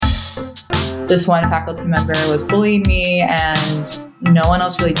this one faculty member was bullying me and no one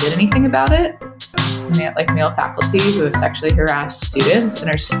else really did anything about it. Like male faculty who have sexually harassed students and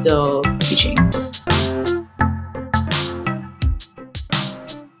are still teaching.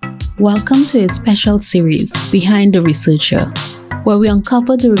 Welcome to a special series, Behind the Researcher, where we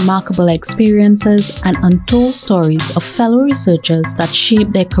uncover the remarkable experiences and untold stories of fellow researchers that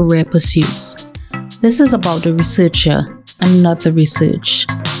shape their career pursuits. This is about the researcher and not the research.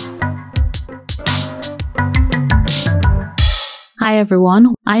 Hi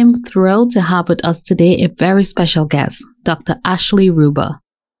everyone, I am thrilled to have with us today a very special guest, Dr. Ashley Ruba.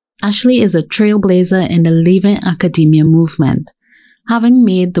 Ashley is a trailblazer in the Leaving Academia movement, having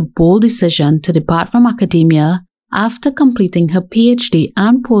made the bold decision to depart from academia after completing her PhD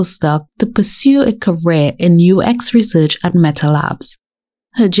and postdoc to pursue a career in UX research at Meta Labs.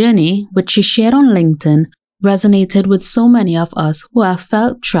 Her journey, which she shared on LinkedIn, resonated with so many of us who have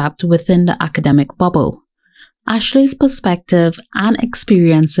felt trapped within the academic bubble. Ashley's perspective and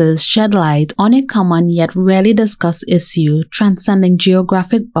experiences shed light on a common yet rarely discussed issue transcending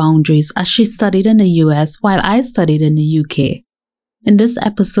geographic boundaries as she studied in the US while I studied in the UK. In this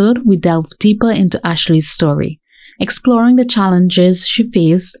episode, we delve deeper into Ashley's story, exploring the challenges she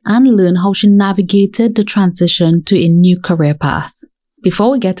faced and learn how she navigated the transition to a new career path.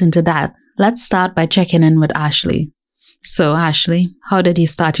 Before we get into that, let's start by checking in with Ashley. So, Ashley, how did you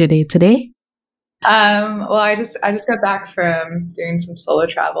start your day today? Well, I just got back from doing some solo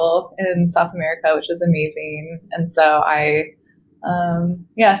travel in South America, which was amazing. And so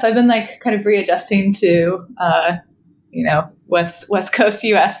so I've been like kind of readjusting to, West Coast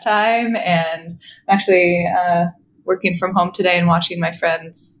US time, and I'm actually working from home today and watching my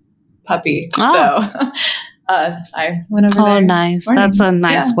friend's puppy. Oh. So I went over there. Oh, nice. That's a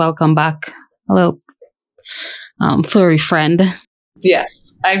nice welcome back. A little furry friend. Yes.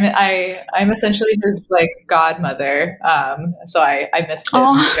 I'm essentially his like godmother. So I missed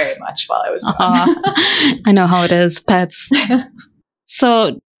him very much while I was gone. I know how it is, pets.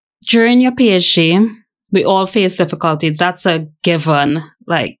 So during your PhD, we all face difficulties. That's a given.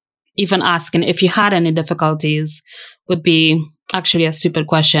 Like even asking if you had any difficulties would be actually a stupid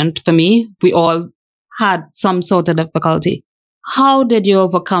question. For me, we all had some sort of difficulty. How did you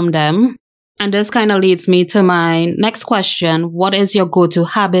overcome them? And this kind of leads me to my next question. What is your go-to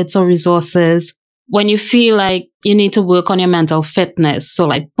habits or resources when you feel like you need to work on your mental fitness? So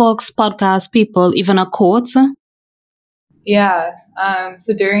like books, podcasts, people, even a quote? Yeah.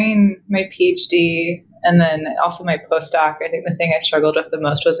 So during my PhD and then also my postdoc, I think the thing I struggled with the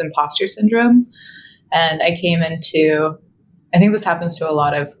most was imposter syndrome. And I think this happens to a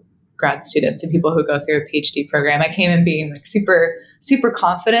lot of grad students and people who go through a PhD program. I came in being like super, super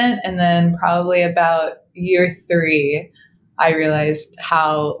confident. And then probably about year 3, I realized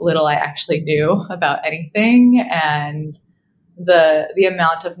how little I actually knew about anything and the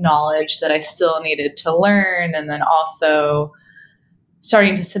amount of knowledge that I still needed to learn. And then also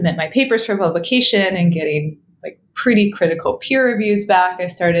starting to submit my papers for publication and getting like pretty critical peer reviews back. I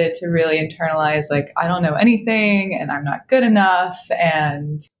started to really internalize like, I don't know anything and I'm not good enough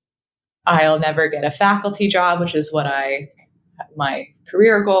and I'll never get a faculty job, which is what my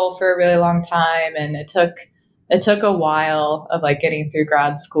career goal for a really long time. And it took a while of like getting through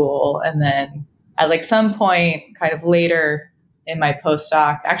grad school. And then at like some point kind of later in my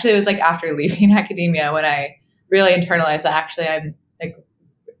postdoc, actually it was like after leaving academia when I really internalized that actually I'm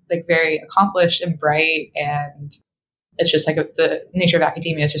like very accomplished and bright. And it's just like the nature of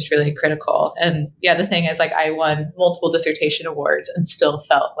academia is just really critical. And yeah, the thing is like I won multiple dissertation awards and still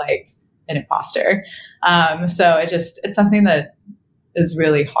felt like an imposter. So it's something that is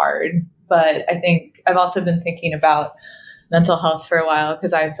really hard. But I think I've also been thinking about mental health for a while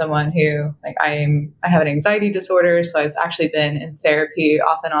because I'm someone who like I have an anxiety disorder. So I've actually been in therapy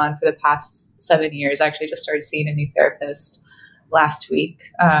off and on for the past 7 years. I actually just started seeing a new therapist last week.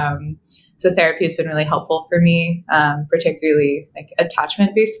 So therapy has been really helpful for me, particularly like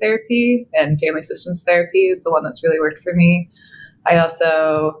attachment-based therapy and family systems therapy is the one that's really worked for me. I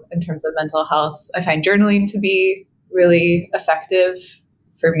also, in terms of mental health, I find journaling to be really effective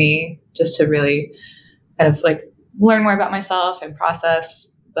for me just to really kind of like learn more about myself and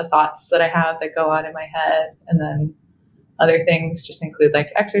process the thoughts that I have that go on in my head. And then other things just include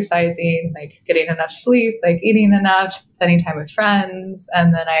like exercising, like getting enough sleep, like eating enough, spending time with friends.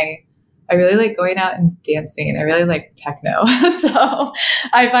 And then I really like going out and dancing. I really like techno. So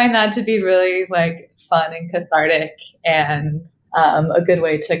I find that to be really like fun and cathartic and a good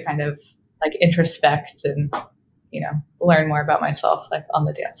way to kind of like introspect and, learn more about myself like on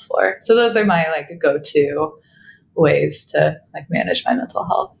the dance floor. So those are my like go-to ways to like manage my mental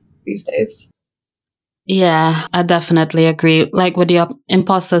health these days. Yeah, I definitely agree. Like with the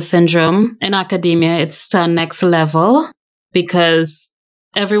imposter syndrome in academia, it's the next level because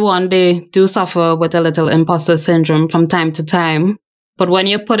everyone, they do suffer with a little imposter syndrome from time to time. But when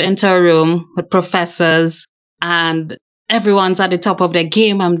you're put into a room with professors and everyone's at the top of their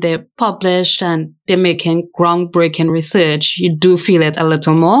game and they're published and they're making groundbreaking research, you do feel it a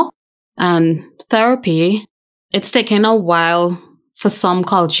little more. And therapy, it's taken a while for some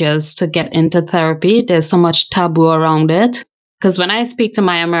cultures to get into therapy. There's so much taboo around it. Because when I speak to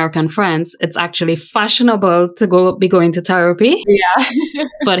my American friends, it's actually fashionable to be going to therapy. Yeah.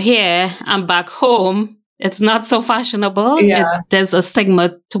 But here, I'm back home. It's not so fashionable. Yeah. There's a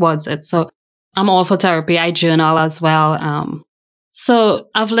stigma towards it. So I'm all for therapy. I journal as well. So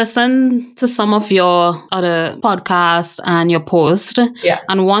I've listened to some of your other podcasts and your post. Yeah.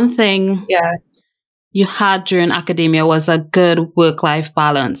 And one thing Yeah. you had during academia was a good work-life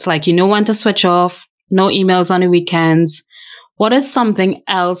balance. Like you know when to switch off, no emails on the weekends. What is something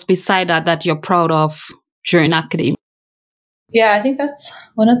else beside that you're proud of during academia? Yeah, I think that's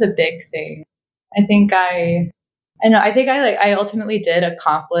one of the big things. I think I know, I think I ultimately did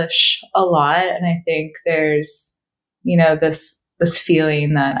accomplish a lot. And I think there's, this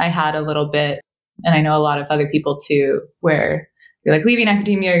feeling that I had a little bit, and I know a lot of other people too, where you're like leaving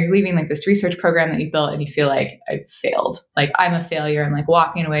academia, you're leaving like this research program that you built and you feel like I've failed. Like I'm a failure. I'm like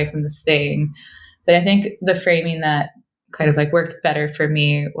walking away from this thing. But I think the framing that kind of like worked better for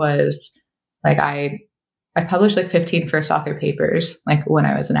me was like I published like 15 first author papers like when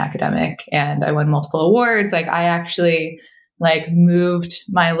I was an academic, and I won multiple awards. Like I actually like moved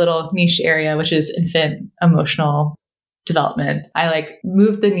my little niche area, which is infant emotional development. I like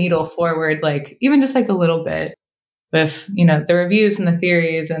moved the needle forward, like even just like a little bit with, the reviews and the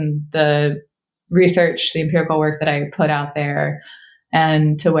theories and the research, the empirical work that I put out there,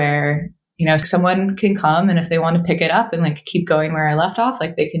 and to where, someone can come and if they want to pick it up and like keep going where I left off,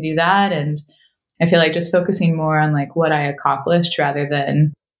 like they can do that. And I feel like just focusing more on like what I accomplished rather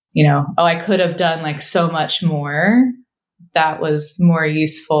than, oh, I could have done like so much more. That was more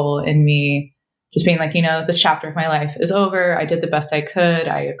useful in me just being like, this chapter of my life is over. I did the best I could.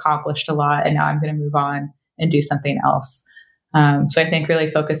 I accomplished a lot, and now I'm going to move on and do something else. So I think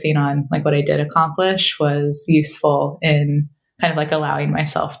really focusing on like what I did accomplish was useful in kind of like allowing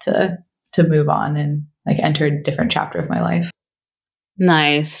myself to move on and like enter a different chapter of my life.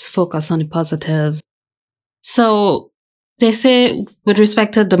 Nice. Focus on the positives. So they say with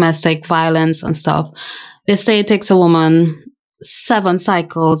respect to domestic violence and stuff, they say it takes a woman 7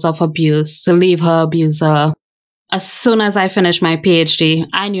 cycles of abuse to leave her abuser. As soon as I finished my PhD,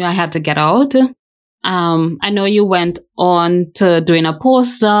 I knew I had to get out. I know you went on to doing a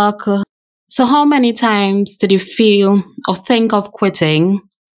postdoc. So how many times did you feel or think of quitting?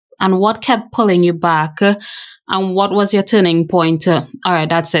 And what kept pulling you back? And what was your turning point? All right,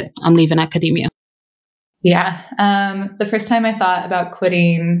 that's it. I'm leaving academia. Yeah. The first time I thought about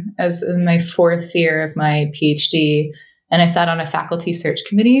quitting as in my 4th year of my PhD, and I sat on a faculty search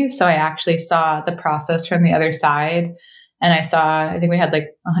committee. So I actually saw the process from the other side. And I think we had like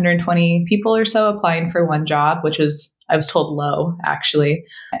 120 people or so applying for one job, which was, I was told, low actually.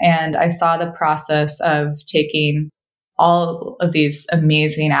 And I saw the process of taking all of these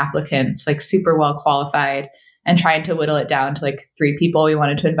amazing applicants, like super well qualified, and trying to whittle it down to like 3 people we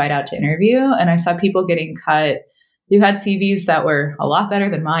wanted to invite out to interview. And I saw people getting cut who had CVs that were a lot better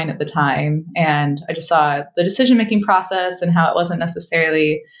than mine at the time. And I just saw the decision making process and how it wasn't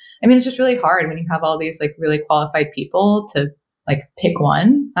necessarily, I mean, it's just really hard when you have all these like really qualified people to like pick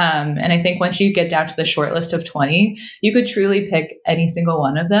one. And I think once you get down to the short list of 20, you could truly pick any single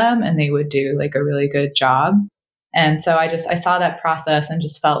one of them and they would do like a really good job. And so I saw that process and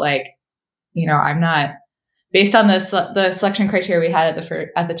just felt like, I'm not, based on the selection criteria we had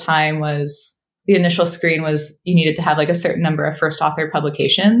at the time was the initial screen was you needed to have like a certain number of first author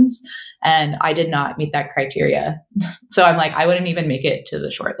publications, and I did not meet that criteria. So I'm like, I wouldn't even make it to the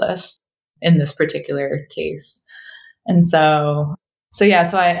short list in this particular case. And so I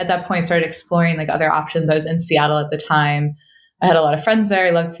at that point started exploring like other options. I was in Seattle at the time. I had a lot of friends there. I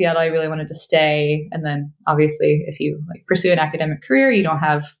loved Seattle. I really wanted to stay. And then obviously if you like pursue an academic career, you don't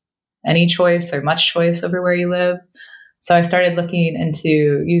have any choice or much choice over where you live. So I started looking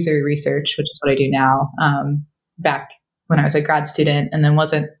into user research, which is what I do now, back when I was a grad student, and then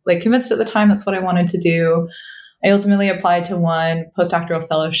wasn't like convinced at the time that's what I wanted to do. I ultimately applied to one postdoctoral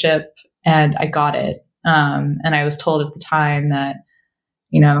fellowship and I got it. And I was told at the time that,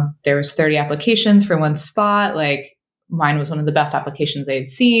 there was 30 applications for one spot. Like mine was one of the best applications I had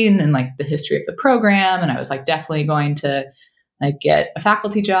seen in like the history of the program. And I was like definitely going to like get a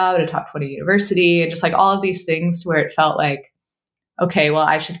faculty job at a top 20 university, and just like all of these things where it felt like, okay, well,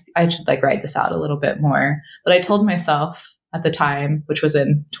 I should like write this out a little bit more. But I told myself at the time, which was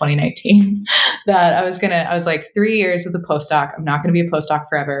in 2019, that I was like 3 years of the postdoc. I'm not going to be a postdoc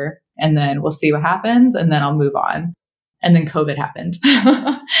forever. And then we'll see what happens. And then I'll move on. And then COVID happened.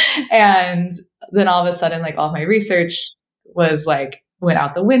 And then all of a sudden, like all of my research was like, went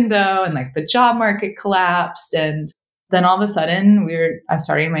out the window, and like the job market collapsed. And then all of a sudden I was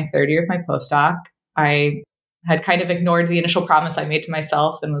starting my third year of my postdoc. I had kind of ignored the initial promise I made to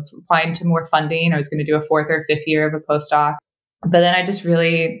myself and was applying to more funding. I was going to do a fourth or fifth year of a postdoc. But then I just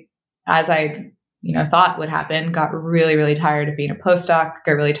really, as I, thought would happen, got really, really tired of being a postdoc,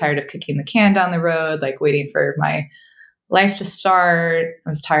 got really tired of kicking the can down the road, like waiting for my life to start. I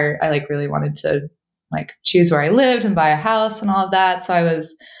was tired. I like really wanted to like choose where I lived and buy a house and all of that.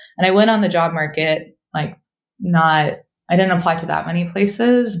 And I went on the job market, like I didn't apply to that many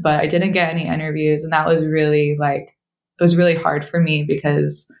places, but I didn't get any interviews. And that was really it was really hard for me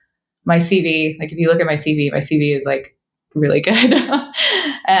because my CV, like if you look at my CV is like really good.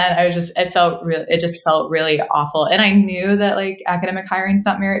 And it just felt really awful. And I knew that like academic hiring is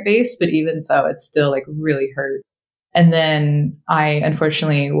not merit based, but even so, it still like really hurt. And then I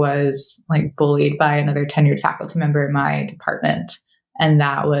unfortunately was like bullied by another tenured faculty member in my department. And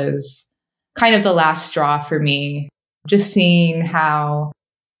that was kind of the last straw for me, just seeing how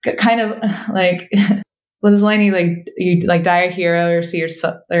kind of like what is Lainey, like you like die a hero or see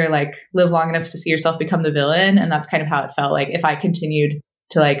yourself or like live long enough to see yourself become the villain. And that's kind of how it felt. Like if I continued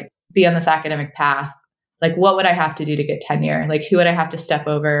to like be on this academic path, like what would I have to do to get tenure? Like who would I have to step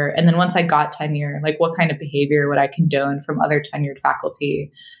over? And then once I got tenure, like what kind of behavior would I condone from other tenured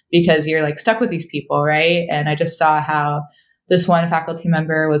faculty? Because you're like stuck with these people, right? And I just saw how this one faculty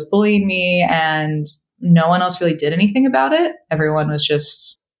member was bullying me and no one else really did anything about it. Everyone was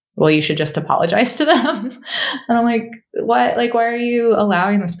just, well, you should just apologize to them. And I'm like, what? Like, why are you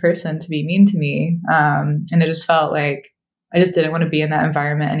allowing this person to be mean to me? And it just felt like I just didn't want to be in that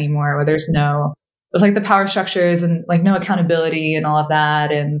environment anymore where with like the power structures and like no accountability and all of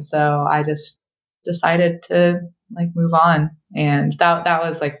that. And so I just decided to like move on. And that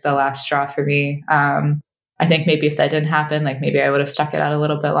was like the last straw for me. I think maybe if that didn't happen, like maybe I would have stuck it out a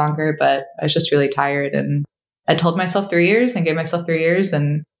little bit longer, but I was just really tired and I told myself 3 years and gave myself 3 years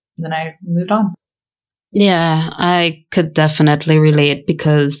and then I moved on. Yeah, I could definitely relate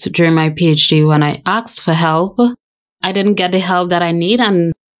because during my PhD, when I asked for help, I didn't get the help that I need.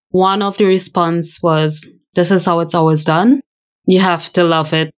 And one of the response was, this is how it's always done. You have to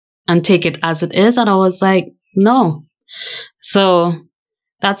love it and take it as it is. And I was like, no. So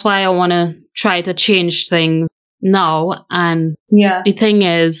that's why I want to try to change things now. And the thing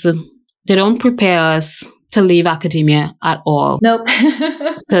is, they don't prepare us to leave academia at all. Nope.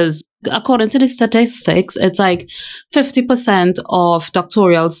 Because according to the statistics, it's like 50% of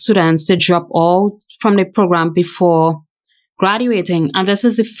doctoral students, they drop out from the program before graduating. And this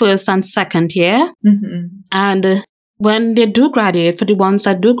is the first and second year. Mm-hmm. And when they do graduate, for the ones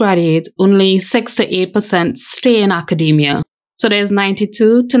that do graduate, only 6 to 8% stay in academia. So there's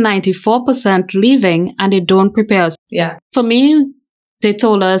 92 to 94% leaving and they don't prepare us. Yeah. For me, they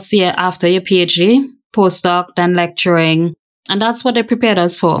told us, after your PhD, postdoc, then lecturing. And that's what they prepared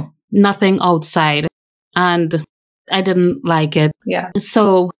us for. Nothing outside. And I didn't like it. Yeah.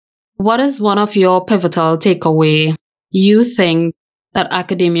 So what is one of your pivotal takeaway you think that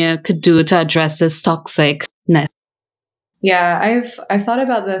academia could do to address this toxicness? Yeah, I've thought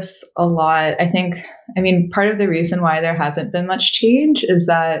about this a lot. Part of the reason why there hasn't been much change is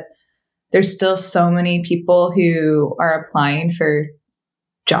that there's still so many people who are applying for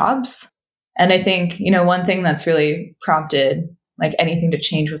jobs. And I think, one thing that's really prompted like anything to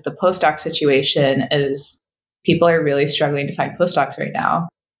change with the postdoc situation is people are really struggling to find postdocs right now.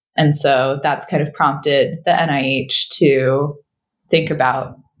 And so that's kind of prompted the NIH to think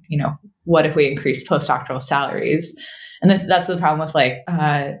about, what if we increase postdoctoral salaries? And that's the problem with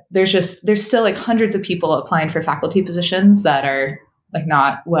there's still like hundreds of people applying for faculty positions that are like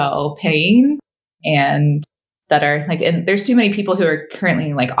not well paying and that are like, and there's too many people who are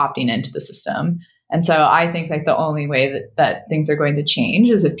currently like opting into the system. And so I think like the only way that things are going to change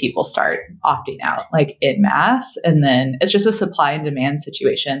is if people start opting out like en masse. And then it's just a supply and demand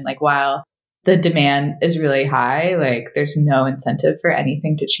situation. Like while the demand is really high, like there's no incentive for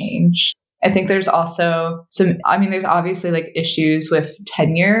anything to change. I think there's also there's obviously like issues with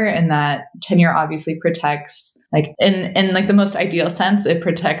tenure, and that tenure obviously protects like in like the most ideal sense, it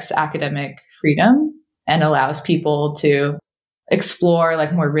protects academic freedom and allows people to explore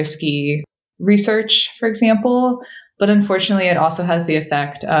like more risky research, for example. But unfortunately, it also has the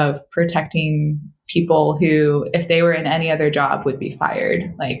effect of protecting people who, if they were in any other job, would be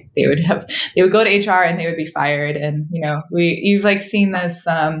fired. Like they would go to HR and they would be fired. And you've like seen this.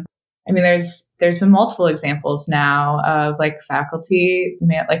 I mean, there's been multiple examples now of like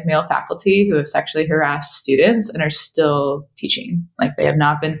male faculty who have sexually harassed students and are still teaching. Like they have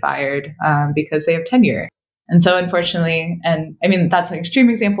not been fired because they have tenure. And so, unfortunately, and I mean that's an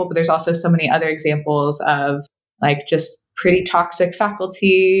extreme example, but there's also so many other examples of like just pretty toxic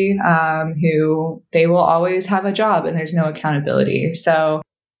faculty who they will always have a job and there's no accountability. So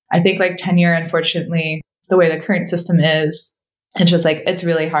I think like tenure, unfortunately, the way the current system is, it's just like it's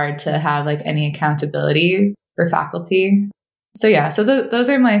really hard to have like any accountability for faculty. So yeah, so those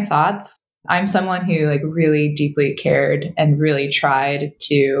are my thoughts. I'm someone who like really deeply cared and really tried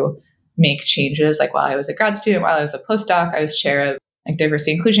to make changes. Like while I was a grad student, while I was a postdoc, I was chair of like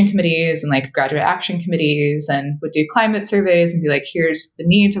diversity inclusion committees and like graduate action committees, and would do climate surveys and be like, here's the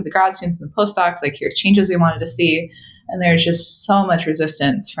needs of the grad students and the postdocs, like here's changes we wanted to see. And there's just so much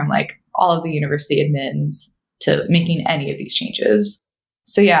resistance from like all of the university admins to making any of these changes.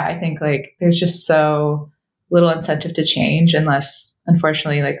 So yeah, I think like there's just so little incentive to change unless,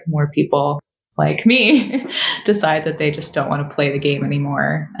 unfortunately, like more people like me decide that they just don't want to play the game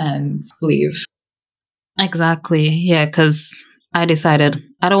anymore and leave. Exactly. Yeah, because I decided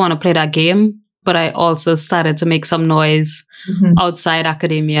I don't want to play that game, but I also started to make some noise outside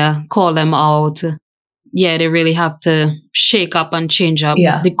academia, call them out. Yeah, they really have to shake up and change up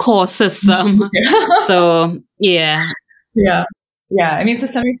the core system. So, yeah. Yeah. Yeah. I mean,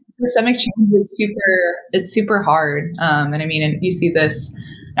 systemic change is super hard. And I mean, and you see this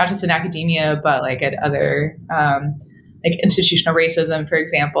not just in academia, but like at other, like institutional racism, for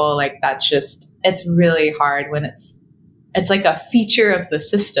example, like it's really hard when it's like a feature of the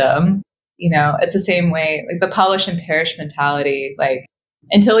system. It's the same way, like the polish and perish mentality, like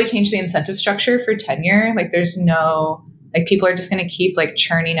until we change the incentive structure for tenure, like there's no, like people are just going to keep like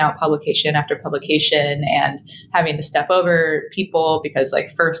churning out publication after publication and having to step over people because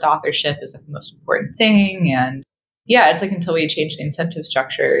like first authorship is like the most important thing. And yeah, it's like until we change the incentive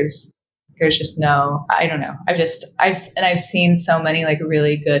structures, there's just no, I don't know. I've seen so many like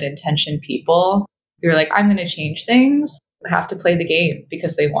really good intentioned people who are like, I'm going to change things, have to play the game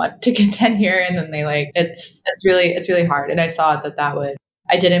because they want to get tenure. And then they like, it's really hard. And I saw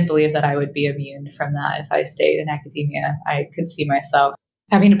I didn't believe that I would be immune from that if I stayed in academia. I could see myself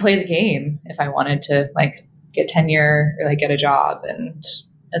having to play the game if I wanted to like get tenure or like get a job. And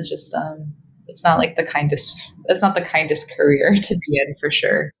it's just, it's not the kindest career to be in, for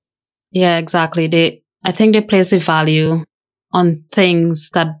sure. Yeah, exactly. I think they place a value on things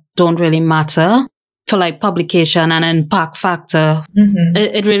that don't really matter for like publication and impact factor.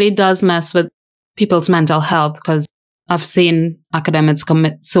 It really does mess with people's mental health because I've seen academics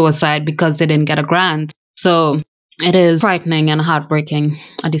commit suicide because they didn't get a grant. So it is frightening and heartbreaking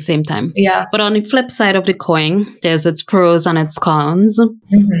at the same time. Yeah. But on the flip side of the coin, there's its pros and its cons.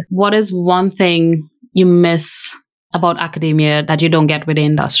 What is one thing you miss about academia that you don't get with the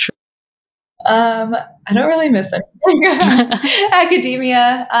industry? I don't really miss anything.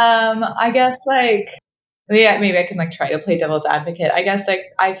 Academia. I guess like, yeah, maybe I can like try to play devil's advocate. I guess like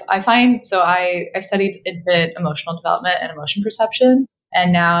I find, so I studied infant emotional development and emotion perception,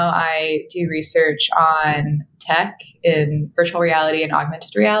 and now I do research on tech in virtual reality and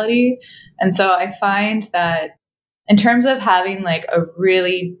augmented reality. And so I find that in terms of having like a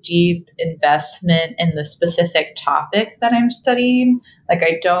really deep investment in the specific topic that I'm studying, like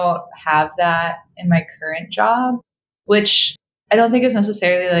I don't have that in my current job, which I don't think is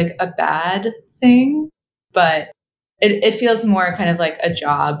necessarily like a bad thing, but it feels more kind of like a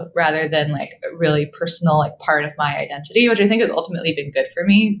job rather than like a really personal like part of my identity, which I think has ultimately been good for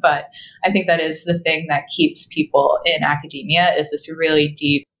me. But I think that is the thing that keeps people in academia, is this really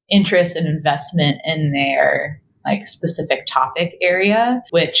deep interest and investment in their like specific topic area,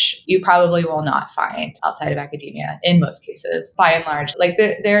 which you probably will not find outside of academia in most cases. By and large, like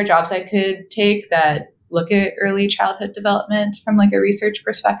there are jobs I could take that look at early childhood development from like a research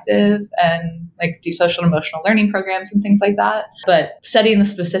perspective and like do social and emotional learning programs and things like that. But studying the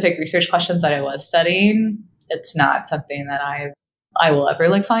specific research questions that I was studying, it's not something that I will ever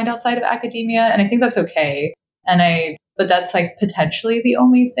like find outside of academia. And I think that's okay. But that's like potentially the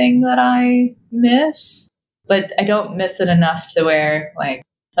only thing that I miss. But I don't miss it enough to where like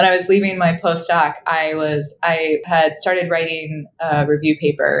when I was leaving my postdoc, I had started writing a review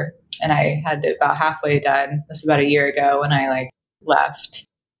paper and I had it about halfway done. This was about a year ago when I like left.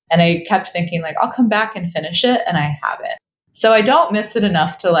 And I kept thinking like, I'll come back and finish it. And I haven't. So I don't miss it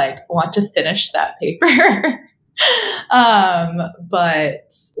enough to like want to finish that paper.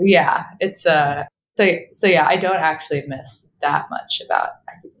 But yeah, it's so yeah, I don't actually miss that much about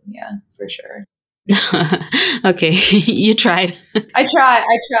academia for sure. Okay, you tried. I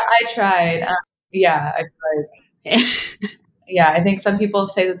tried. Yeah, I yeah, I think some people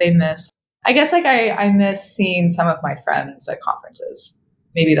say that they miss. I guess like I miss seeing some of my friends at conferences.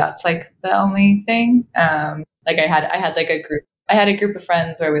 Maybe that's like the only thing. Like I had like a group. I had a group of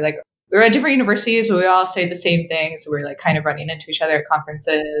friends where we were at different universities, but we all studied the same thing. So we were like kind of running into each other at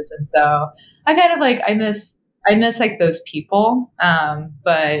conferences, and so I kind of like I miss like those people.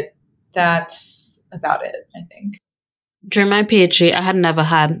 But that's about it, I think. During my PhD, I had never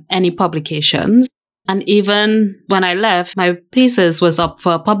had any publications. And even when I left, my thesis was up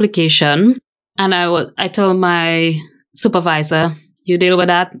for publication. And I told my supervisor, you deal with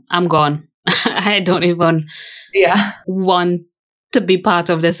that, I'm gone. I don't even Yeah, want to be part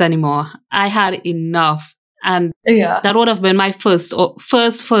of this anymore. I had enough. And yeah, that would have been my first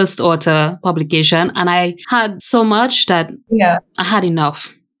author publication. And I had so much that yeah. I had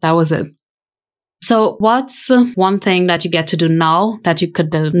enough. That was it. So, what's one thing that you get to do now that you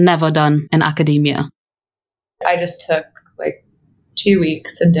could have never done in academia? I just took like 2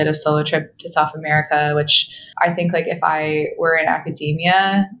 weeks and did a solo trip to South America, which I think like if I were in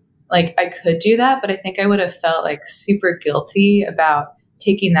academia, like I could do that, but I think I would have felt like super guilty about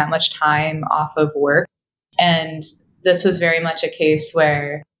taking that much time off of work. And this was very much a case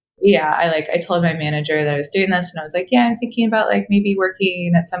where, yeah, I told my manager that I was doing this and I was like, yeah, I'm thinking about like maybe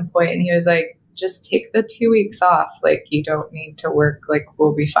working at some point. And he was like, just take the 2 weeks off. Like you don't need to work, like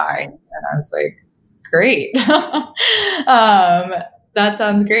we'll be fine. And I was like, great. That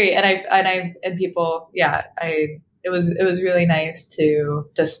sounds great. And people, yeah, it was really nice to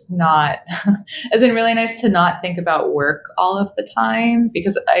just not, it's been really nice to not think about work all of the time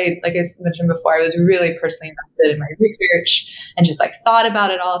because like I mentioned before, I was really personally invested in my research and just like thought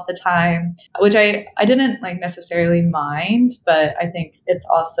about it all of the time, which I didn't like necessarily mind, but I think it's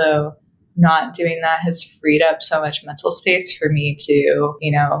also not doing that has freed up so much mental space for me to,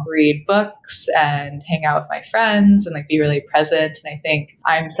 read books and hang out with my friends and like be really present. And I think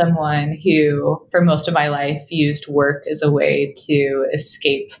I'm someone who, for most of my life, used work as a way to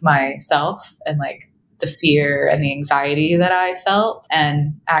escape myself and like the fear and the anxiety that I felt.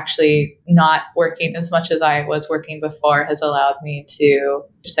 And actually, not working as much as I was working before has allowed me to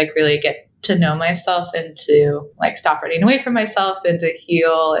just like really get to know myself and to like stop running away from myself and to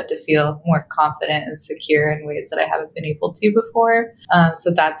heal and to feel more confident and secure in ways that I haven't been able to before. So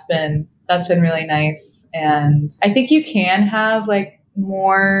that's been really nice. And I think you can have like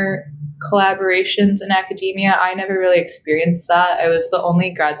more collaborations in academia. I never really experienced that. I was the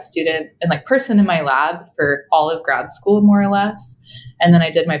only grad student and like person in my lab for all of grad school, more or less. And then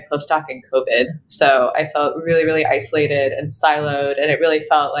I did my postdoc in COVID. So I felt really, really isolated and siloed. And it really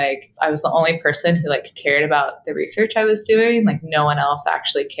felt like I was the only person who like cared about the research I was doing. Like no one else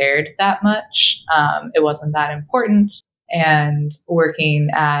actually cared that much. It wasn't that important. And working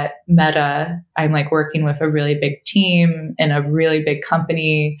at Meta, I'm like working with a really big team in a really big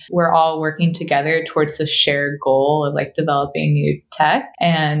company. We're all working together towards the shared goal of like developing new tech.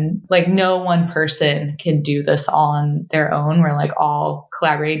 And like no one person can do this all on their own. We're like all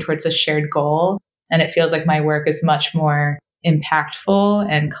collaborating towards a shared goal. And it feels like my work is much more impactful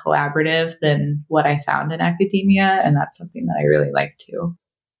and collaborative than what I found in academia. And that's something that I really like too.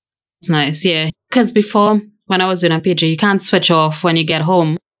 It's nice, yeah. Because before, when I was doing a PhD, you can't switch off when you get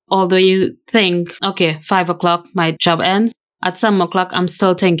home. Although you think, okay, 5 o'clock, my job ends. At 7 o'clock, I'm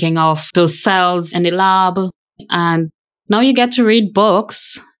still thinking of those cells in the lab. And now you get to read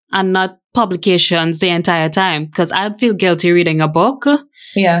books and not publications the entire time. Because I'd feel guilty reading a book.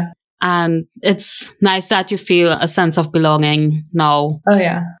 Yeah. And it's nice that you feel a sense of belonging now. Oh,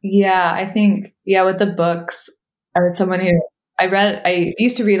 yeah. Yeah. I think, yeah, with the books, I was someone who I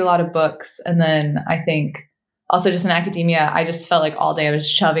used to read a lot of books. And then I think also just in academia, I just felt like all day I was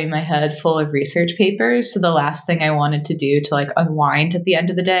shoving my head full of research papers. So the last thing I wanted to do to like unwind at the end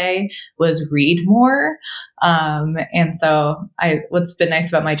of the day was read more. And so what's been nice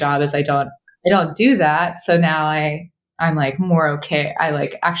about my job is I don't do that. So now I'm like more okay. I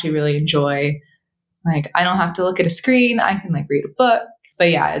like actually really enjoy, like, I don't have to look at a screen. I can like read a book. But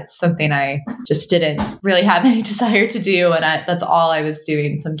yeah, it's something I just didn't really have any desire to do. And that's all I was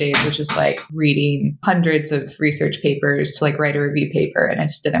doing some days, was just like reading hundreds of research papers to like write a review paper. And I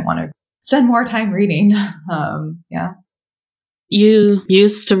just didn't want to spend more time reading. Yeah. You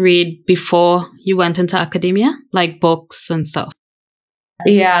used to read before you went into academia, like books and stuff.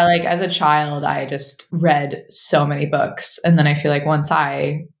 Yeah, like as a child, I just read so many books. And then I feel like once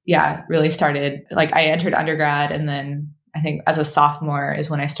I really started, like I entered undergrad, and then I think as a sophomore is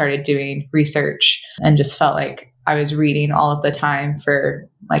when I started doing research and just felt like I was reading all of the time for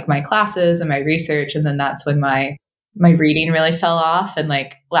like my classes and my research. And then that's when my reading really fell off. And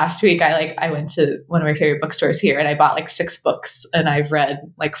like last week, I went to one of my favorite bookstores here and I bought like 6 books and I've read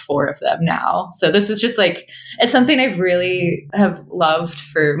like 4 of them now. So this is just like, it's something I've really have loved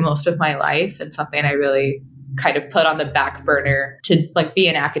for most of my life, and something I really kind of put on the back burner to like be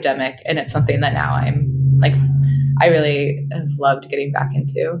an academic. And it's something that now I'm like, I really have loved getting back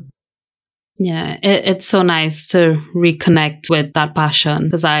into. Yeah, it's so nice to reconnect with that passion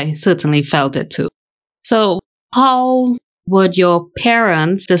because I certainly felt it too. So, how would your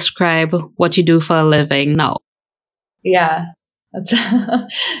parents describe what you do for a living now? Yeah. That's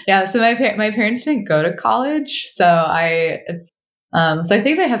yeah. So my parents didn't go to college, so so I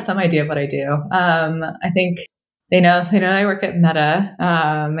think they have some idea of what I do. I think they know I work at Meta,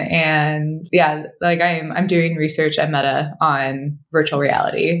 and yeah, like I'm doing research at Meta on virtual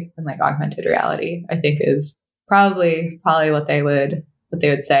reality and like augmented reality. I think is probably what they would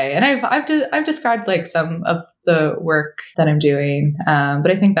say. And I've described like some of the work that I'm doing, but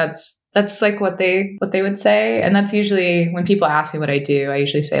I think that's like what they would say. And that's usually when people ask me what I do, I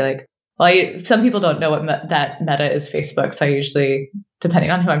usually say like, well, some people don't know what that Meta is Facebook. So I usually,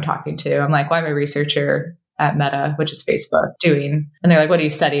 depending on who I'm talking to, I'm like, well, I'm a researcher at Meta, which is Facebook, doing. And they're like, what do you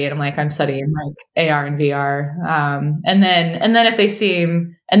study? And I'm like, I'm studying like AR and VR. And then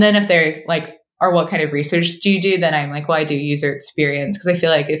if they're like, or what kind of research do you do? Then I'm like, well, I do user experience. Because I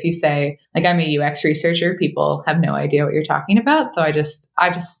feel like if you say like I'm a UX researcher, people have no idea what you're talking about. So I just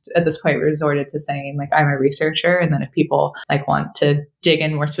at this point resorted to saying like I'm a researcher. And then if people like want to dig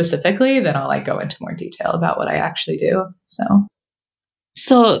in more specifically, then I'll like go into more detail about what I actually do.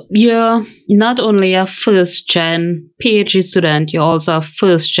 So, you're not only a first gen PhD student, you're also a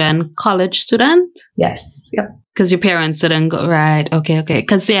first gen college student? Yes. Yep. Because your parents didn't go, right? Okay.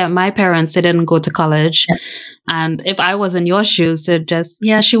 Because, yeah, my parents, they didn't go to college. Yep. And if I was in your shoes, they'd just,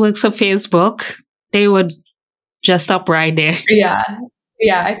 yeah, she works for Facebook. They would just stop right there. Yeah.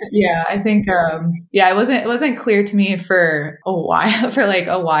 I think it wasn't clear to me for a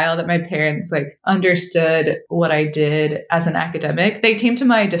while that my parents like understood what I did as an academic. They came to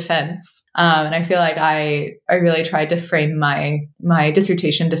my defense, and I feel like I really tried to frame my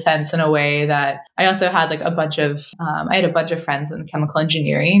dissertation defense in a way that I also had like I had a bunch of friends in chemical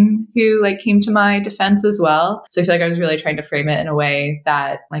engineering who like came to my defense as well. So I feel like I was really trying to frame it in a way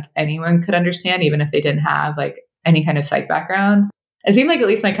that like anyone could understand, even if they didn't have like any kind of psych background. It seemed like at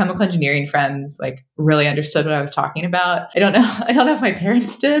least my chemical engineering friends like really understood what I was talking about. I don't know. I don't know if my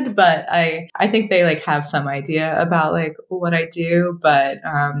parents did, but I think they like have some idea about like what I do. But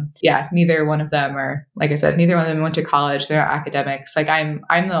yeah, neither one of them are, like I said, neither one of them went to college. They're not academics. Like I'm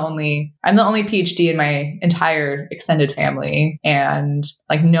the only PhD in my entire extended family, and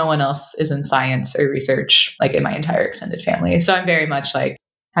like no one else is in science or research like in my entire extended family. So I'm very much like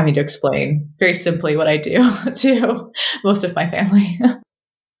having to explain very simply what I do to most of my family.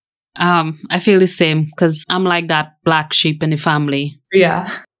 I feel the same because I'm like that black sheep in the family. Yeah.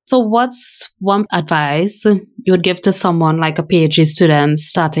 So, what's one advice you would give to someone like a PhD student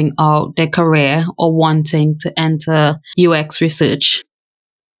starting out their career or wanting to enter UX research?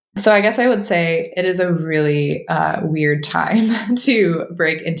 So I guess I would say it is a really weird time to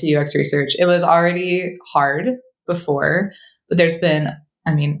break into UX research. It was already hard before, but there's been,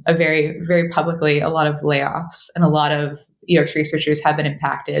 I mean, a very, very publicly a lot of layoffs, and a lot of UX researchers have been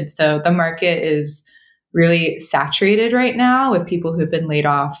impacted. So the market is really saturated right now with people who've been laid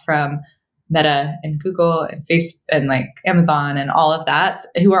off from Meta and Google and Facebook and like Amazon and all of that,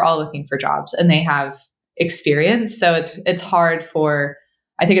 who are all looking for jobs and they have experience. So it's hard for,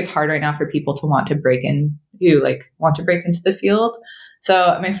 I think it's hard right now for people to want to break into the field.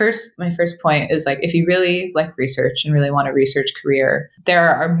 So my first point is like, if you really like research and really want a research career, there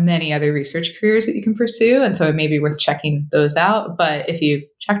are many other research careers that you can pursue. And so it may be worth checking those out. But if you've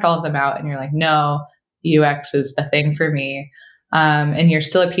checked all of them out and you're like, no, UX is the thing for me, and you're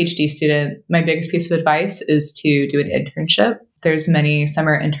still a PhD student, my biggest piece of advice is to do an internship. There's many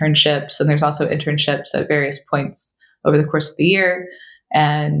summer internships, and there's also internships at various points over the course of the year.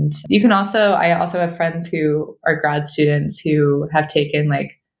 And I also have friends who are grad students who have taken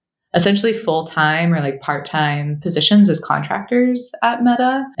like essentially full-time or like part-time positions as contractors at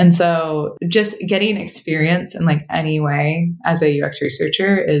Meta. And so just getting experience in like any way as a UX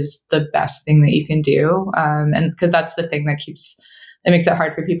researcher is the best thing that you can do. And because that's the thing that makes it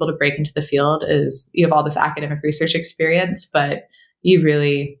hard for people to break into the field is you have all this academic research experience, but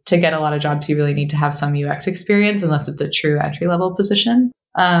to get a lot of jobs, you really need to have some UX experience unless it's a true entry-level position.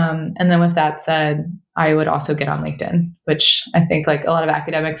 And then with that said, I would also get on LinkedIn, which I think like a lot of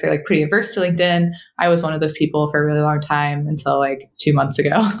academics are like pretty averse to LinkedIn. I was one of those people for a really long time until like 2 months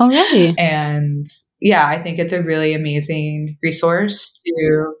ago. Oh, really? And yeah, I think it's a really amazing resource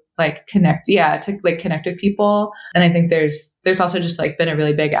to like connect. Yeah, to like connect with people. And I think there's also just like been a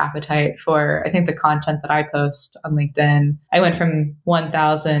really big appetite for, I think, the content that I post on LinkedIn. I went from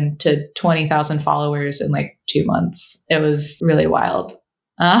 1,000 to 20,000 followers in like 2 months. It was really wild.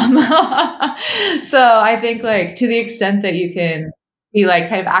 Um, so I think like to the extent that you can be like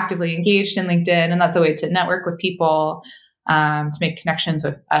kind of actively engaged in LinkedIn, and that's a way to network with people, to make connections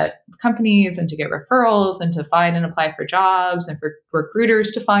with companies and to get referrals and to find and apply for jobs and for recruiters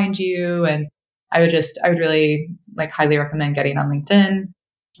to find you. And I would really like highly recommend getting on LinkedIn.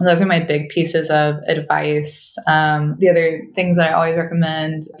 And those are my big pieces of advice. The other things that I always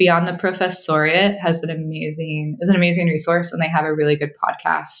recommend, Beyond the Professoriate is an amazing resource, and they have a really good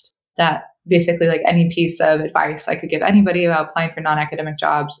podcast that basically like any piece of advice I could give anybody about applying for non-academic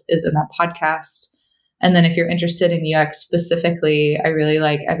jobs is in that podcast. And then if you're interested in UX specifically, I really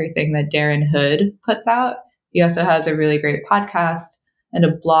like everything that Darren Hood puts out. He also has a really great podcast and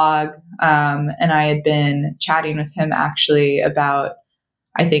a blog. And I had been chatting with him actually about,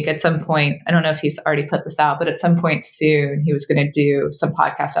 I think at some point, I don't know if he's already put this out, but at some point soon, he was going to do some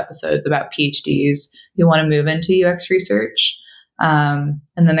podcast episodes about PhDs who want to move into UX research. And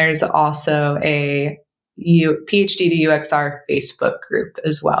then there's also a PhD to UXR Facebook group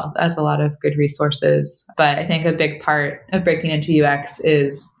as well. That has a lot of good resources. But I think a big part of breaking into UX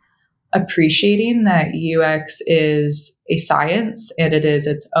is appreciating that UX is a science and it is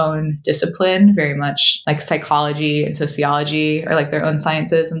its own discipline, very much like psychology and sociology are like their own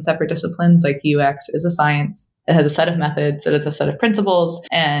sciences and separate disciplines. Like UX is a science. It has a set of methods, it has a set of principles.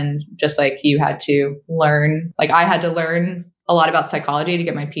 And just like you had to learn, like I had to learn a lot about psychology to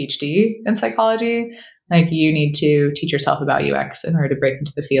get my PhD in psychology. Like you need to teach yourself about UX in order to break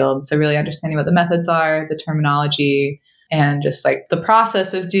into the field. So really understanding what the methods are, the terminology, and just like the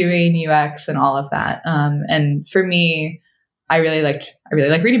process of doing UX and all of that. And for me, I really like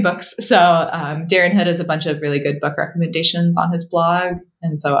reading books. So Darren Hood has a bunch of really good book recommendations on his blog,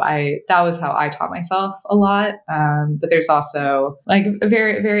 and so that was how I taught myself a lot. But there's also like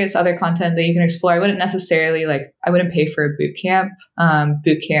various other content that you can explore. I wouldn't pay for a boot camp.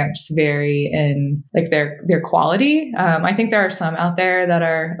 Boot camps vary in like their quality. I think there are some out there that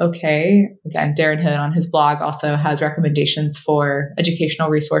are okay. Again, Darren Hood on his blog also has recommendations for educational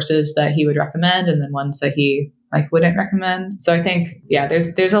resources that he would recommend, and then ones that he like wouldn't recommend. So I think, yeah,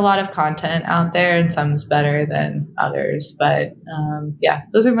 there's a lot of content out there, and some's better than others. But yeah,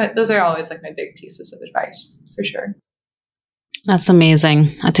 those are always like my big pieces of advice for sure. That's amazing.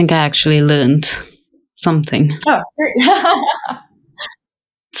 I think I actually learned something. Oh, great.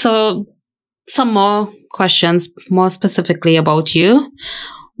 So some more questions, more specifically about you.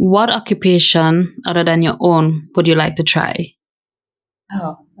 What occupation other than your own would you like to try?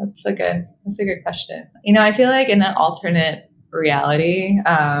 Oh, that's a good question. I feel like in an alternate reality,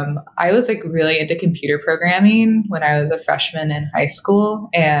 I was like really into computer programming when I was a freshman in high school,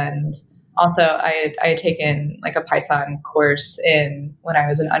 and also I had taken like a Python course when I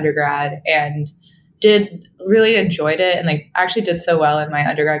was an undergrad, and did really enjoyed it, and like actually did so well in my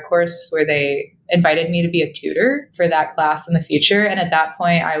undergrad course where they invited me to be a tutor for that class in the future. And at that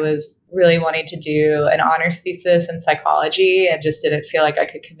point, I was really wanting to do an honors thesis in psychology and just didn't feel like I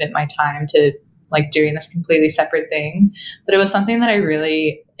could commit my time to like doing this completely separate thing. But it was something that I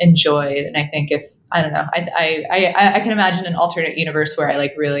really enjoyed. And I think if I don't know. I can imagine an alternate universe where I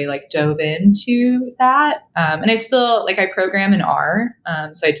like really like dove into that. And I still like I program in R,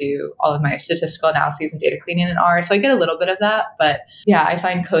 so I do all of my statistical analyses and data cleaning in R. So I get a little bit of that, but yeah, I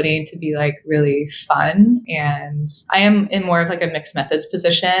find coding to be like really fun. And I am in more of like a mixed methods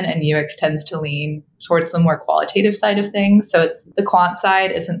position, and UX tends to lean towards the more qualitative side of things. So it's the quant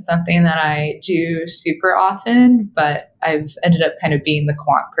side isn't something that I do super often, but I've ended up kind of being the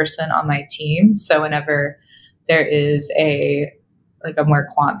quant person on my team. So whenever there is a more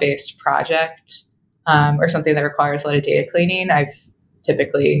quant based project or something that requires a lot of data cleaning, I've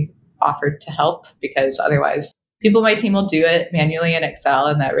typically offered to help, because otherwise people on my team will do it manually in Excel,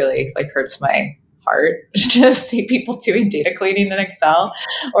 and that really like hurts my heart to see people doing data cleaning in Excel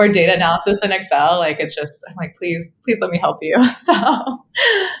or data analysis in Excel. Like it's just, I'm like, please let me help you. So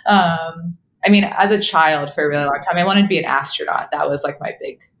I mean, as a child for a really long time, I wanted to be an astronaut. That was like my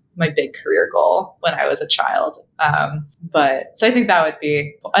big career goal when I was a child. But so I think that would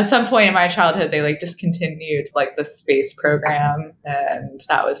be at some point in my childhood, they like discontinued like the space program, and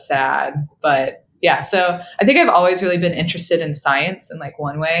that was sad. But yeah, so I think I've always really been interested in science in like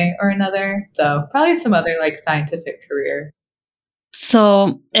one way or another. So probably some other like scientific career.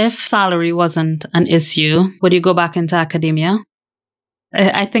 So, if salary wasn't an issue, would you go back into academia?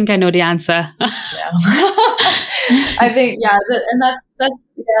 I think I know the answer. No. I think yeah, and that's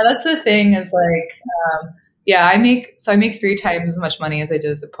yeah, that's the thing is like yeah, I make 3 times as much money as I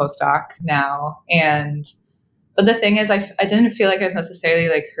did as a postdoc now, and but the thing is, I didn't feel like I was necessarily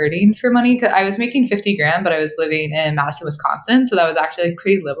like hurting for money because I was making 50 grand, but I was living in Madison, Wisconsin, so that was actually like,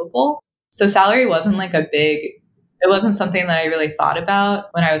 pretty livable. So salary wasn't like it wasn't something that I really thought about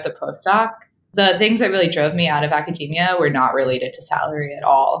when I was a postdoc. The things that really drove me out of academia were not related to salary at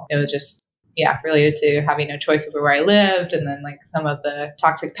all. It was just, yeah, related to having no choice over where I lived and then like some of the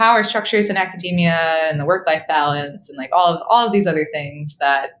toxic power structures in academia and the work life balance and like all of these other things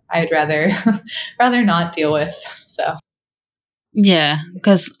that I'd rather rather not deal with. So Yeah,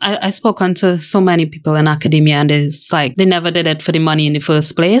 because I spoken to so many people in academia and it's like they never did it for the money in the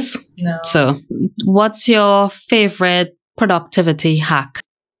first place. no, So, what's your favorite productivity hack?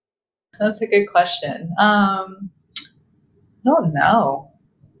 that's a good question. I don't know.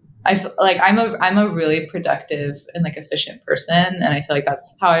 Like I'm a really productive and like efficient person, and I feel like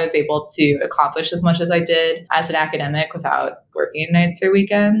that's how I was able to accomplish as much as I did as an academic without working nights or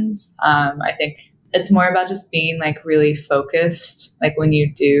weekends. I think it's more about just being like really focused, like when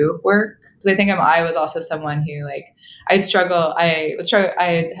you do work. Because I think I was also someone who like I had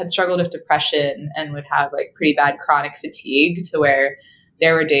struggled with depression and would have like pretty bad chronic fatigue to where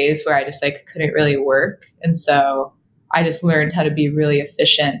there were days where I just like couldn't really work, and so I just learned how to be really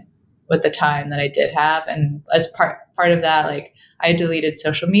efficient with the time that I did have. And as part of that, like I deleted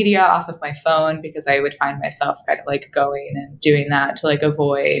social media off of my phone because I would find myself kind of like going and doing that to like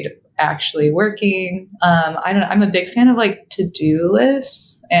avoid actually working. I'm a big fan of like to-do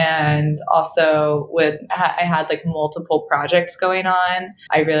lists, and also I had like multiple projects going on.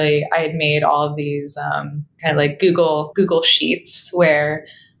 I had made all of these kind of like Google Sheets where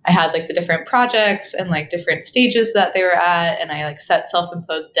I had like the different projects and like different stages that they were at. And I like set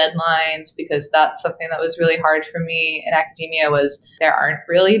self-imposed deadlines because that's something that was really hard for me in academia was there aren't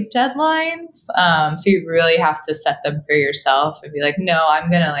really deadlines. So you really have to set them for yourself and be like, no,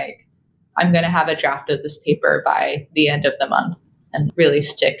 I'm going to have a draft of this paper by the end of the month and really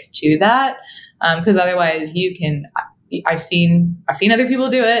stick to that. Because otherwise I've seen other people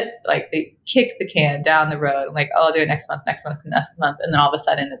do it. Like they kick the can down the road, like, oh, I'll do it next month, next month, next month. And then all of a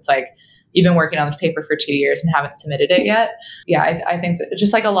sudden it's like, you've been working on this paper for 2 years and haven't submitted it yet. Yeah, I think that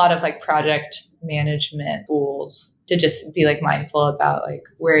just like a lot of like project management tools to just be like mindful about like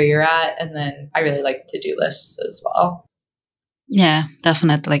where you're at. And then I really like to-do lists as well. Yeah,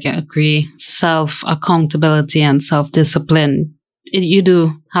 definitely. Like, I agree. Self accountability and self discipline. You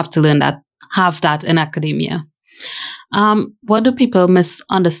do have to have that in academia. What do people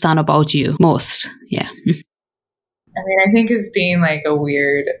misunderstand about you most? Yeah. I mean, I think is being like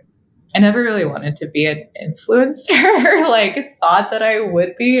I never really wanted to be an influencer, like thought that I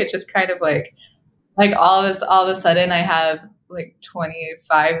would be. It just kind of like all of a sudden I have like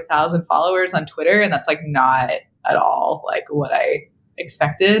 25,000 followers on Twitter, and that's like not at all like what I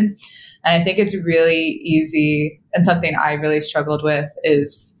expected. And I think it's really easy, and something I really struggled with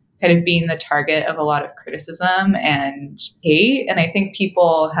is kind of being the target of a lot of criticism and hate. And I think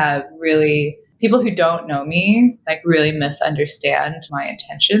people who don't know me like really misunderstand my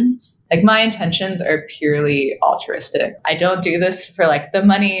intentions. Like my intentions are purely altruistic. I don't do this for like the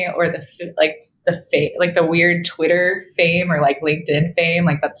money or the fame, like the weird Twitter fame or like LinkedIn fame.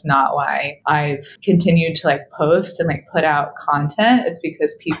 Like that's not why I've continued to like post and like put out content. It's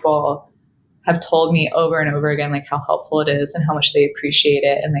because people have told me over and over again like how helpful it is and how much they appreciate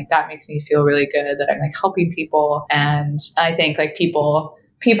it, and like that makes me feel really good that I'm like helping people. And I think like people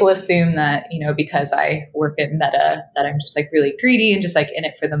assume that, you know, because I work at Meta that I'm just like really greedy and just like in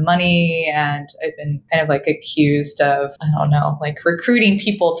it for the money. And I've been kind of like accused of, I don't know, like recruiting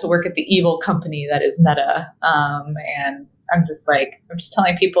people to work at the evil company that is Meta. And I'm just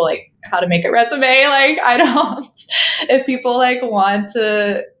telling people like how to make a resume. Like I don't, if people like want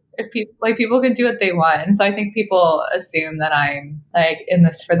to, if people can do what they want. And so I think people assume that I'm like in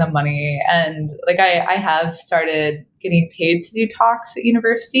this for the money. And like I have started getting paid to do talks at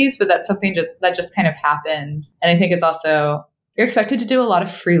universities, but that's something that just kind of happened. And I think it's also you're expected to do a lot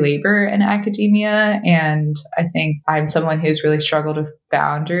of free labor in academia. And I think I'm someone who's really struggled with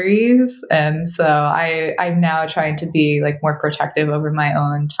boundaries. And so I'm now trying to be like more protective over my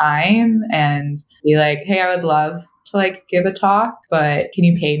own time and be like, hey, I would love to like give a talk, but can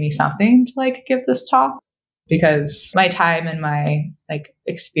you pay me something to like give this talk? because my time and my like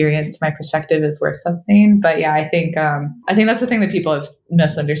experience, my perspective is worth something. But yeah, I think that's the thing that people have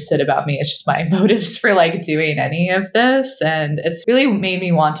misunderstood about me. It's just my motives for like doing any of this, and it's really made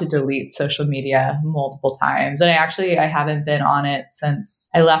me want to delete social media multiple times. And I haven't been on it since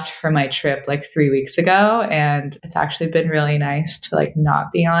I left for my trip like 3 weeks ago, and it's actually been really nice to like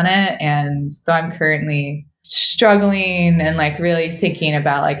not be on it. And so I'm currently struggling and like really thinking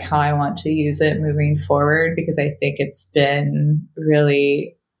about like how I want to use it moving forward, because I think it's been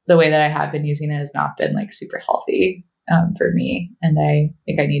really, the way that I have been using it has not been like super healthy for me. And I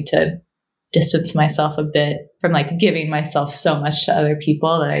think I need to distance myself a bit from like giving myself so much to other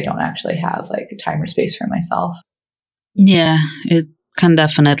people that I don't actually have like time or space for myself. Yeah, it can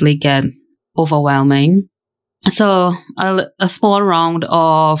definitely get overwhelming. So a small round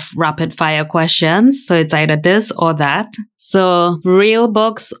of rapid fire questions. So it's either this or that. So real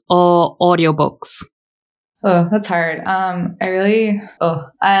books or audiobooks? Oh, that's hard. I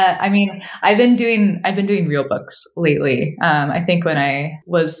mean, I've been doing real books lately. I think when I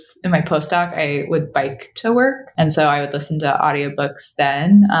was in my postdoc, I would bike to work. And so I would listen to audiobooks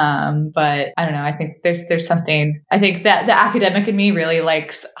then. But I don't know. I think there's something, I think that the academic in me really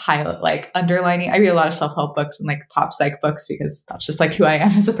likes like underlining. I read a lot of self-help books and like pop psych books because that's just like who I am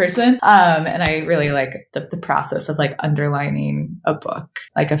as a person. And I really like the process of like underlining a book,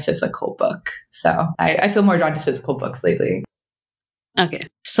 like a physical book. So I feel more drawn to physical books lately. Okay.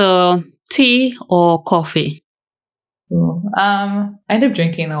 So tea or coffee? I end up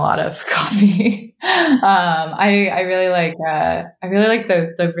drinking a lot of coffee. I really like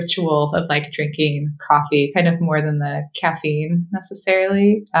the ritual of like drinking coffee, kind of more than the caffeine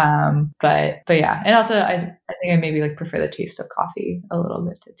necessarily. But yeah, and also I think I maybe like prefer the taste of coffee a little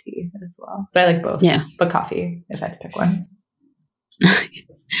bit to tea as well. But I like both. Yeah. But coffee, if I had to pick one.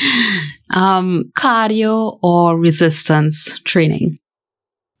 Cardio or resistance training?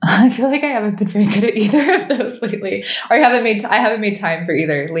 I feel like I haven't been very good at either of those lately, or I haven't made time for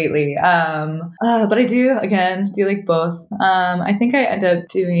either lately. But I do like both. I think I end up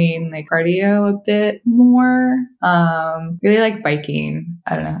doing like cardio a bit more. Really like biking.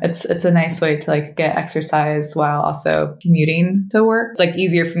 I don't know. It's a nice way to like get exercise while also commuting to work. It's like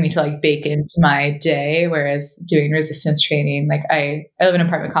easier for me to like bake into my day, whereas doing resistance training, like I live in an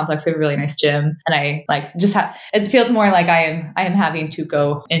apartment complex. We have a really nice gym, and I like just have. It feels more like I am having to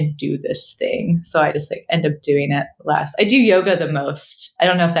go and do this thing. So I just like end up doing it less. I do yoga the most. I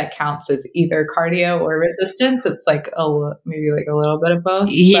don't know if that counts as either cardio or resistance. It's like maybe like a little bit of both.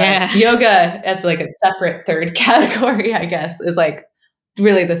 Yeah. But yoga as like a separate third category, I guess, is like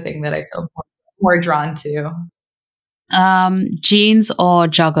really the thing that I feel more drawn to. Jeans or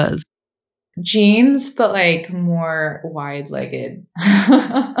joggers? Jeans, but like more wide-legged.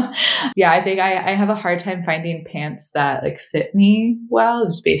 Yeah, I think I have a hard time finding pants that like fit me well,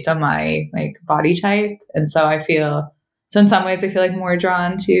 just based on my like body type. And so in some ways I feel like more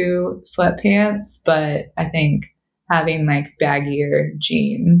drawn to sweatpants, but I think having like baggier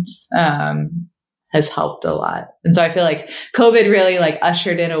jeans has helped a lot. And so I feel like COVID really like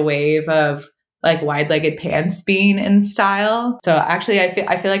ushered in a wave of like wide-legged pants being in style. So actually I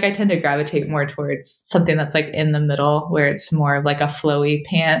feel like I tend to gravitate more towards something that's like in the middle, where it's more of like a flowy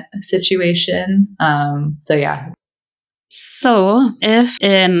pant situation. So yeah. So if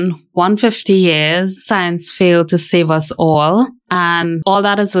in 150 years science failed to save us all and all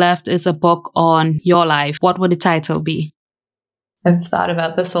that is left is a book on your life, what would the title be? I've thought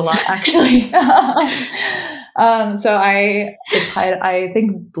about this a lot, actually. So I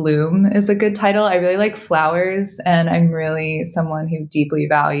think Bloom is a good title. I really like flowers, and I'm really someone who deeply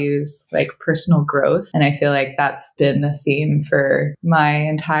values like personal growth. And I feel like that's been the theme for my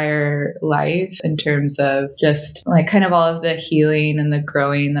entire life, in terms of just like kind of all of the healing and the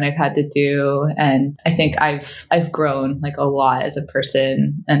growing that I've had to do. And I think I've grown like a lot as a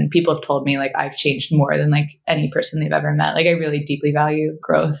person, and people have told me like I've changed more than like any person they've ever met. Like I really deeply value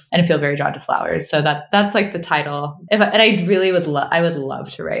growth, and I feel very drawn to flowers. So that's like the title. And I really I would love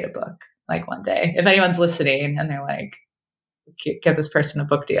to write a book like one day. If anyone's listening and they're like, give this person a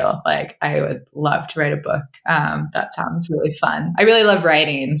book deal, like I would love to write a book. That sounds really fun. I really love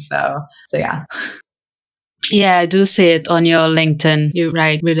writing. So yeah. Yeah, I do see it on your LinkedIn. You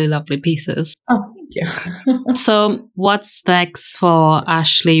write really lovely pieces. Oh, thank you. So what's next for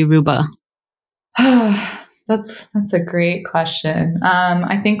Ashley Ruba? That's a great question.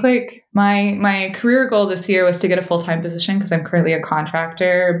 I think like my career goal this year was to get a full-time position, because I'm currently a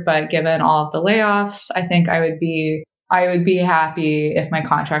contractor, but given all of the layoffs, I think I would be I would be happy if my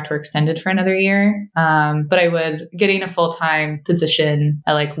contract were extended for another year. But I would, getting a full-time position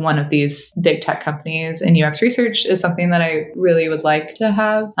at like one of these big tech companies in UX research is something that I really would like to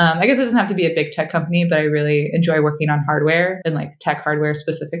have. I guess it doesn't have to be a big tech company, but I really enjoy working on hardware and like tech hardware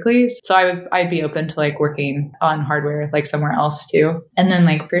specifically. So I'd be open to like working on hardware like somewhere else too. And then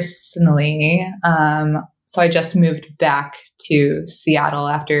like personally, so I just moved back to Seattle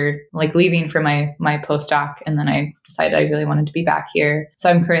after like leaving for my postdoc. And then I decided I really wanted to be back here. So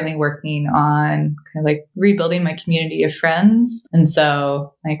I'm currently working on kind of like rebuilding my community of friends. And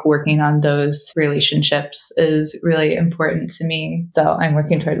so like working on those relationships is really important to me. So I'm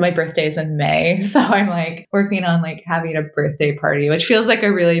working toward, my birthday is in May. So I'm like working on like having a birthday party, which feels like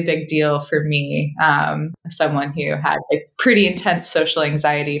a really big deal for me. Someone who had like pretty intense social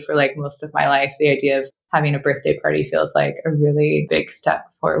anxiety for like most of my life. The idea of having a birthday party feels like a really big step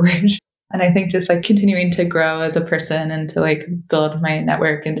forward. And I think just like continuing to grow as a person and to like build my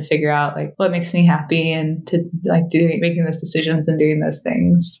network and to figure out like what makes me happy and to like making those decisions and doing those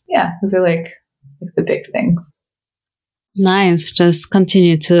things. Yeah, those are like the big things. Nice. Just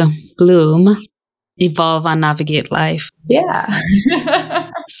continue to bloom, evolve, and navigate life. Yeah.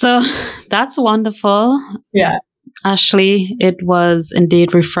 So that's wonderful. Yeah. Ashley, it was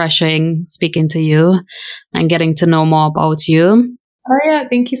indeed refreshing speaking to you and getting to know more about you. Oh, yeah.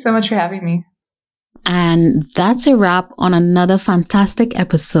 Thank you so much for having me. And that's a wrap on another fantastic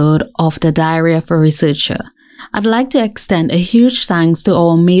episode of The Diary of a Researcher. I'd like to extend a huge thanks to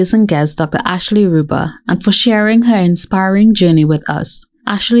our amazing guest, Dr. Ashley Ruba, and for sharing her inspiring journey with us.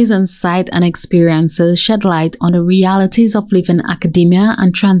 Ashley's insight and experiences shed light on the realities of living in academia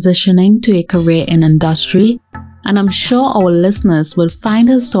and transitioning to a career in industry, and I'm sure our listeners will find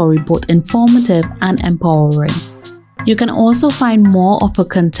her story both informative and empowering. You can also find more of her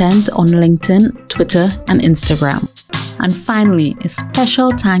content on LinkedIn, Twitter, and Instagram. And finally, a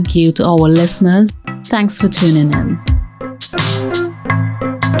special thank you to our listeners. Thanks for tuning in.